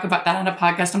heard you talk about that on a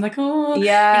podcast. I'm like,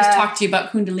 I just talk to you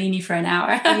about Kundalini for an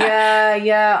hour.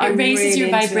 It raises your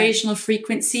vibrational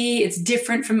frequency. It's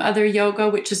different from other yoga,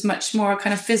 which is much more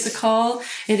kind of physical.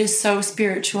 It is so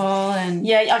spiritual. And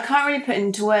I can't really put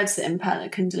into words the impact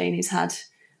that Kundalini's had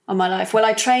on my life. Well,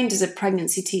 I trained as a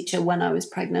pregnancy teacher when I was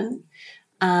pregnant.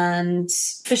 And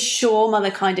for sure,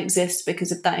 Motherkind exists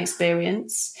because of that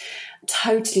experience.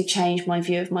 Totally changed my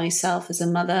view of myself as a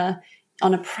mother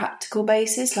on a practical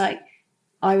basis. Like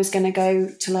I was going to go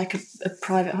to like a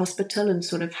private hospital and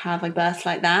sort of have a birth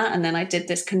like that. And then I did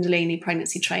this Kundalini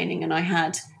pregnancy training and I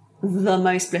had the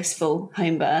most blissful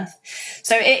home birth.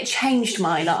 So it changed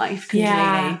my life, Kundalini.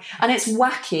 Yeah. And it's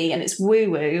wacky and it's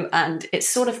woo-woo and it's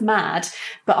sort of mad,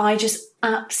 but I just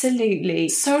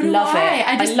absolutely love it.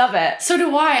 I love it. So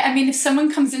do I. I mean, if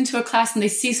someone comes into a class and they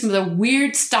see some of the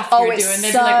weird stuff you're doing,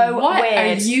 they'd be like, what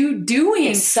are you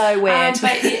doing? It's so weird.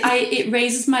 But it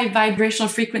raises my vibrational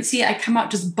frequency. I come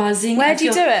out just buzzing. Where do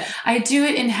you do it? I do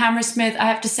it in Hammersmith. I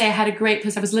have to say I had a great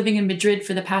place. I was living in Madrid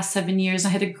for the past 7 years. I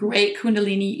had a great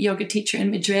Kundalini yoga teacher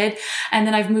in Madrid. And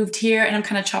then I've moved here and I'm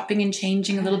kind of chopping and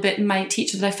changing a little bit. And my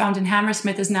teacher that I found in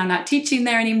Hammersmith is now not teaching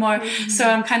there anymore. Mm-hmm. So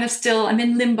I'm kind of I'm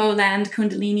in limbo land,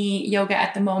 Kundalini yoga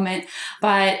at the moment.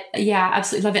 But yeah,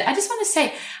 absolutely love it. I just want to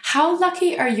say, how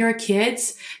lucky are your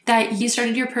kids that you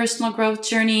started your personal growth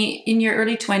journey in your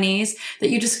early 20s, that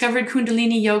you discovered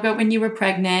Kundalini yoga when you were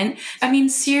pregnant? I mean,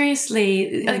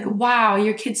 seriously, like, wow,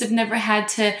 your kids have never had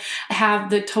to have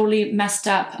the totally messed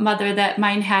up mother that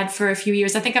mine had for a few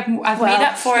years. I think I've made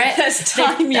up for it.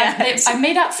 I've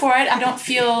made up for it. I don't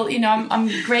feel,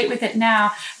 I'm great with it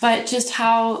now, but just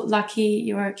how lucky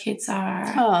your kids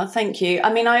are. Oh, thank you.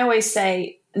 I mean, I always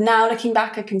say, now looking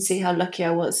back, I can see how lucky I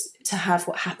was to have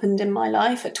what happened in my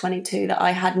life at 22, that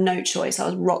I had no choice. I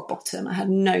was rock bottom. I had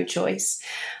no choice.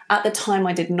 At the time,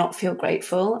 I did not feel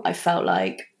grateful. I felt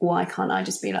like, why can't I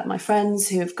just be like my friends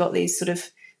who have got these sort of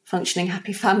functioning,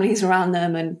 happy families around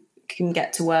them and can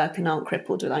get to work and aren't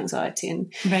crippled with anxiety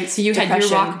and right. So you depression. Had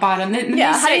your rock bottom. They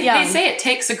say it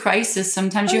takes a crisis.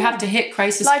 Sometimes you have to hit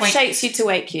crisis Life point. shakes you to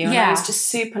wake you. And I was just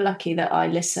super lucky that I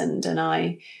listened and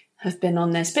I have been on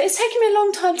this. But it's taken me a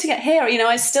long time to get here.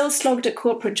 I still slogged at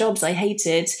corporate jobs I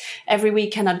hated. Every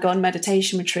weekend I'd go on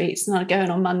meditation retreats and I'd go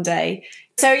in on Monday.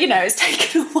 So, it's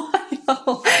taken a while.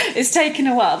 It's taken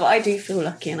a while, but I do feel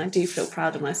lucky and I do feel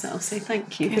proud of myself. So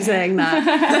thank you for saying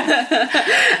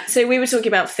that. So we were talking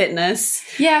about fitness.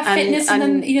 Yeah, fitness. And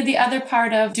then, the other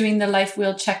part of doing the life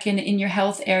wheel check-in in your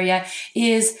health area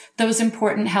is those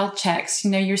important health checks,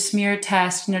 your smear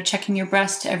test, checking your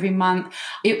breast every month.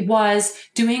 It was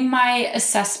doing my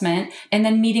assessment and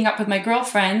then meeting up with my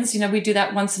girlfriends. We do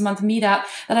that once a month meetup,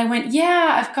 that I went,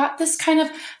 I've got this kind of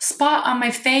spot on my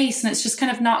face and it's just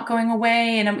kind of not going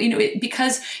away. And I'm,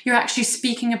 because you're actually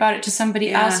speaking about it to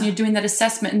somebody else and you're doing that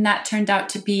assessment, and that turned out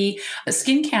to be a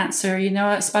skin cancer,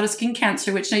 a spot of skin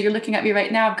cancer, which you're looking at me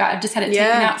right now. I've just had it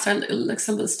taken out. So it looks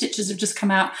some little stitches have just come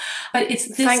out, but it's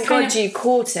this Thank God you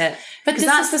caught it. Because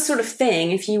that's the sort of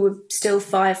thing, if you were still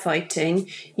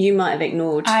firefighting, you might have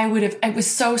ignored. I would have. It was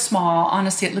so small.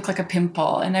 Honestly, it looked like a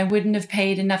pimple and I wouldn't have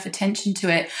paid enough attention to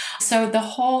it. So the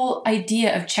whole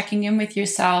idea of checking in with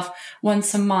yourself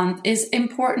once a month is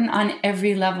important on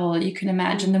every level you can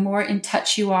imagine. The more in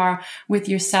touch you are with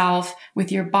yourself,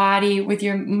 with your body, with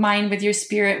your mind, with your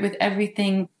spirit, with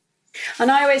everything. And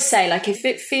I always say, if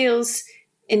it feels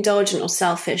indulgent or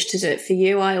selfish to do it for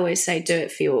you. I always say do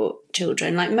it for your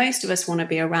children. Like, most of us want to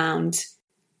be around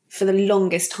for the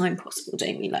longest time possible,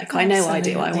 don't we? Like, I know I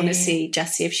do. I want to see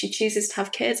Jessie. If she chooses to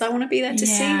have kids, I want to be there to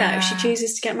see that. If she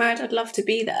chooses to get married, I'd love to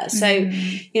be there. So,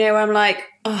 you know, I'm like,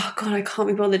 oh God, I can't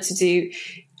be bothered to do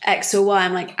X or Y.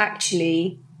 I'm like,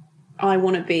 actually, I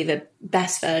want to be the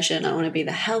best version. I want to be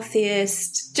the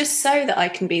healthiest, just so that I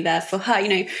can be there for her, you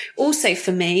know, also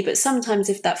for me. But sometimes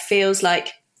if that feels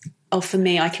like, oh, for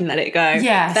me, I can let it go.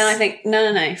 Yes. Then I think,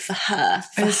 no, for her.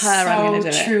 For it's her, I'm going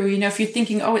to do it. So true. You know, if you're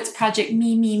thinking, oh, it's project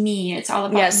me, it's all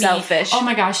about me. Selfish. Oh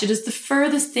my gosh, it is the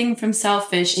furthest thing from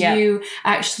selfish. Yeah. You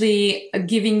actually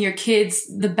giving your kids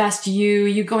the best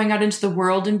you going out into the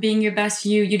world and being your best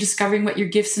you discovering what your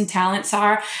gifts and talents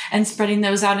are and spreading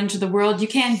those out into the world. You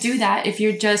can't do that if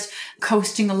you're just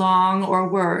coasting along, or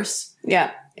worse.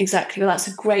 Yeah. Exactly. Well, that's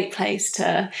a great place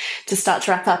to start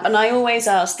to wrap up. And I always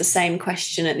ask the same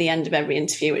question at the end of every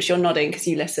interview, which you're nodding because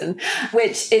you listen,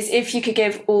 which is, if you could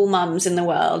give all mums in the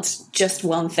world just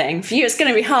one thing, for you it's going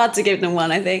to be hard to give them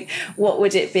one, I think, what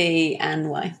would it be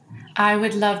and why? I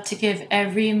would love to give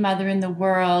every mother in the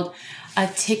world a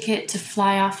ticket to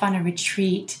fly off on a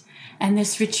retreat. And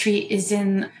this retreat is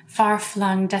in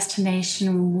far-flung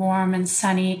destination, warm and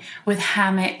sunny, with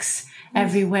hammocks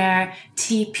everywhere,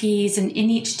 teepees, and in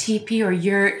each teepee or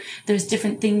yurt, there's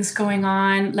different things going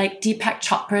on. Like Deepak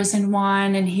Chopra's in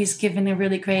one, and he's given a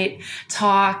really great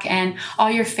talk, and all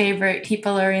your favorite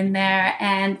people are in there,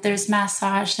 and there's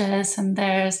massages, and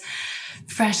there's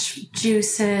fresh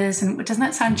juices, and doesn't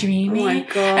that sound dreamy? Oh my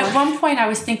God. At one point I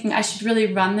was thinking I should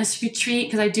really run this retreat,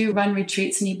 because I do run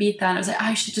retreats in Ibiza, and I was like,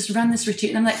 I should just run this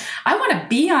retreat. And I'm like, I want to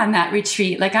be on that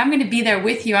retreat. Like, I'm going to be there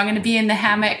with you. I'm going to be in the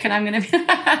hammock, and I'm going to be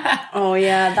oh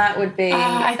yeah, that would be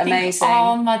I amazing. think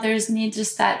all mothers need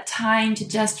just that time to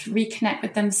just reconnect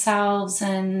with themselves.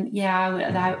 And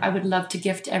yeah, I would love to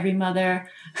gift every mother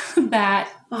that.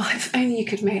 Oh, if only you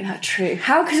could make that true.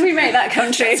 How could we make that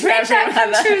come true for every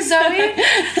mother? True, Zoe.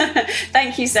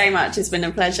 Thank you so much. It's been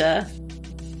a pleasure.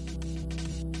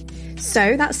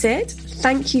 So that's it.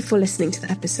 Thank you for listening to the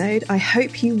episode. I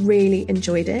hope you really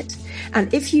enjoyed it.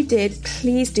 And if you did,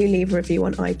 please do leave a review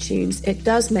on iTunes. It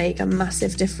does make a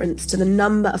massive difference to the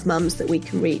number of mums that we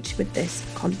can reach with this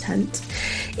content.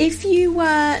 If you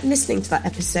were listening to that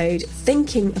episode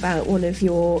thinking about one of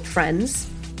your friends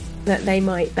that they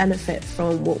might benefit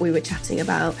from what we were chatting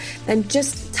about, then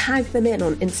just tag them in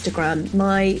on Instagram.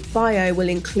 My bio will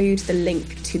include the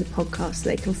link to the podcast so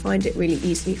they can find it really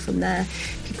easily from there.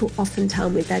 People often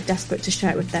tell me they're desperate to share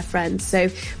it with their friends. So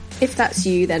if that's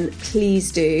you, then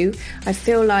please do. I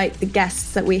feel like the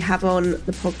guests that we have on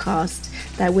the podcast,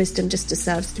 their wisdom just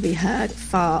deserves to be heard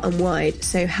far and wide.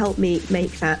 So help me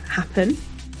make that happen.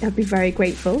 I'd be very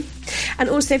grateful. And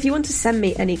also, if you want to send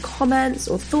me any comments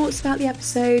or thoughts about the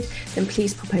episode, then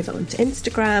please pop over onto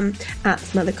Instagram at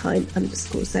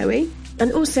motherkind_Zoe.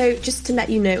 And also, just to let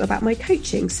you know about my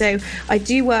coaching. So I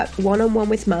do work one-on-one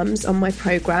with mums on my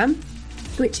programme,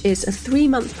 which is a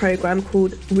 3-month programme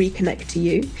called Reconnect to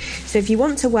You. So if you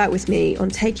want to work with me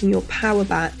on taking your power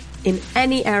back in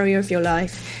any area of your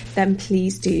life, then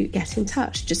please do get in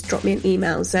touch. Just drop me an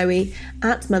email,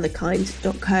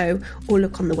 zoe@motherkind.co, or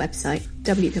look on the website,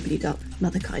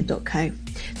 www.motherkind.co.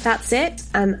 That's it,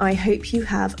 and I hope you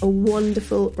have a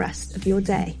wonderful rest of your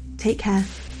day. Take care.